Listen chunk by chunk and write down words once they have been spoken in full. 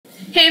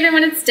Hey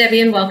everyone, it's Debbie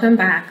and welcome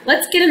back.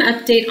 Let's get an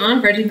update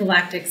on Virgin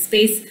Galactic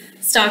space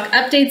stock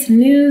updates,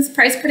 news,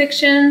 price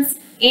predictions,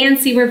 and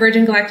see where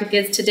Virgin Galactic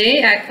is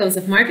today at close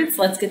of markets.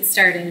 Let's get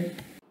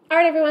started. All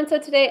right, everyone. So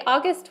today,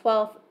 August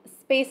 12th,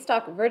 space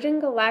stock Virgin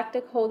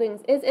Galactic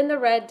Holdings is in the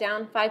red,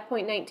 down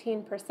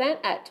 5.19%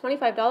 at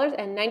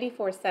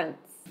 $25.94.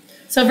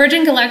 So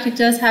Virgin Galactic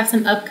does have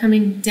some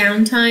upcoming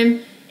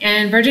downtime,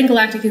 and Virgin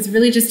Galactic is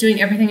really just doing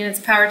everything in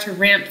its power to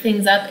ramp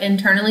things up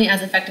internally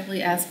as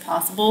effectively as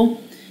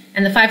possible.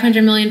 And the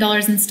 $500 million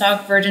in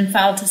stock Virgin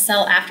filed to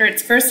sell after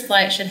its first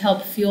flight should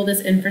help fuel this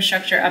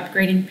infrastructure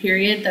upgrading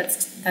period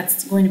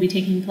that's going to be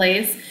taking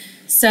place.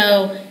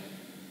 So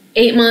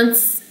 8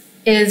 months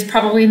is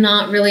probably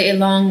not really a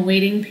long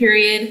waiting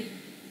period,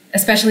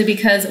 especially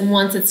because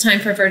once it's time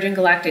for Virgin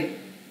Galactic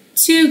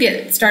to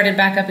get started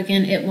back up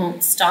again, it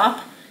won't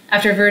stop.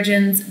 After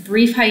Virgin's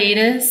brief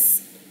hiatus,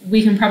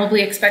 we can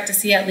probably expect to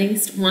see at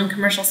least one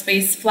commercial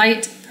space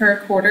flight per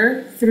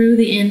quarter through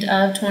the end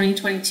of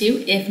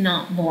 2022, if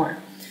not more.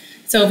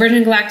 So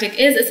Virgin Galactic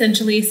is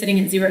essentially sitting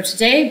at zero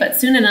today, but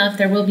soon enough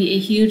there will be a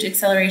huge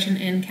acceleration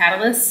in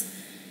catalysts.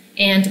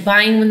 And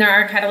buying when there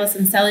are catalysts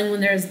and selling when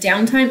there is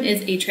downtime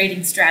is a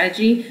trading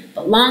strategy.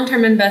 But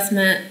long-term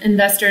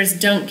investors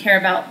don't care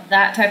about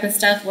that type of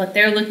stuff. What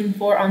they're looking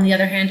for, on the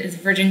other hand, is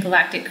Virgin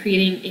Galactic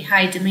creating a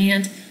high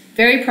demand,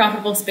 very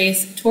profitable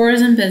space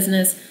tourism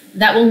business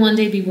that will one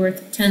day be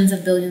worth tens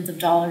of billions of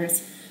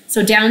dollars.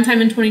 So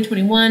downtime in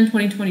 2021,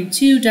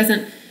 2022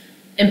 doesn't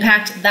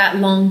impact that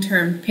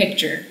long-term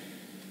picture.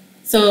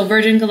 So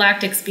Virgin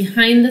Galactic's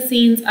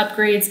behind-the-scenes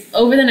upgrades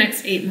over the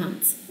next 8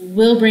 months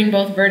will bring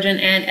both Virgin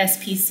and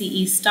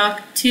SPCE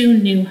stock to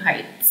new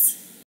heights.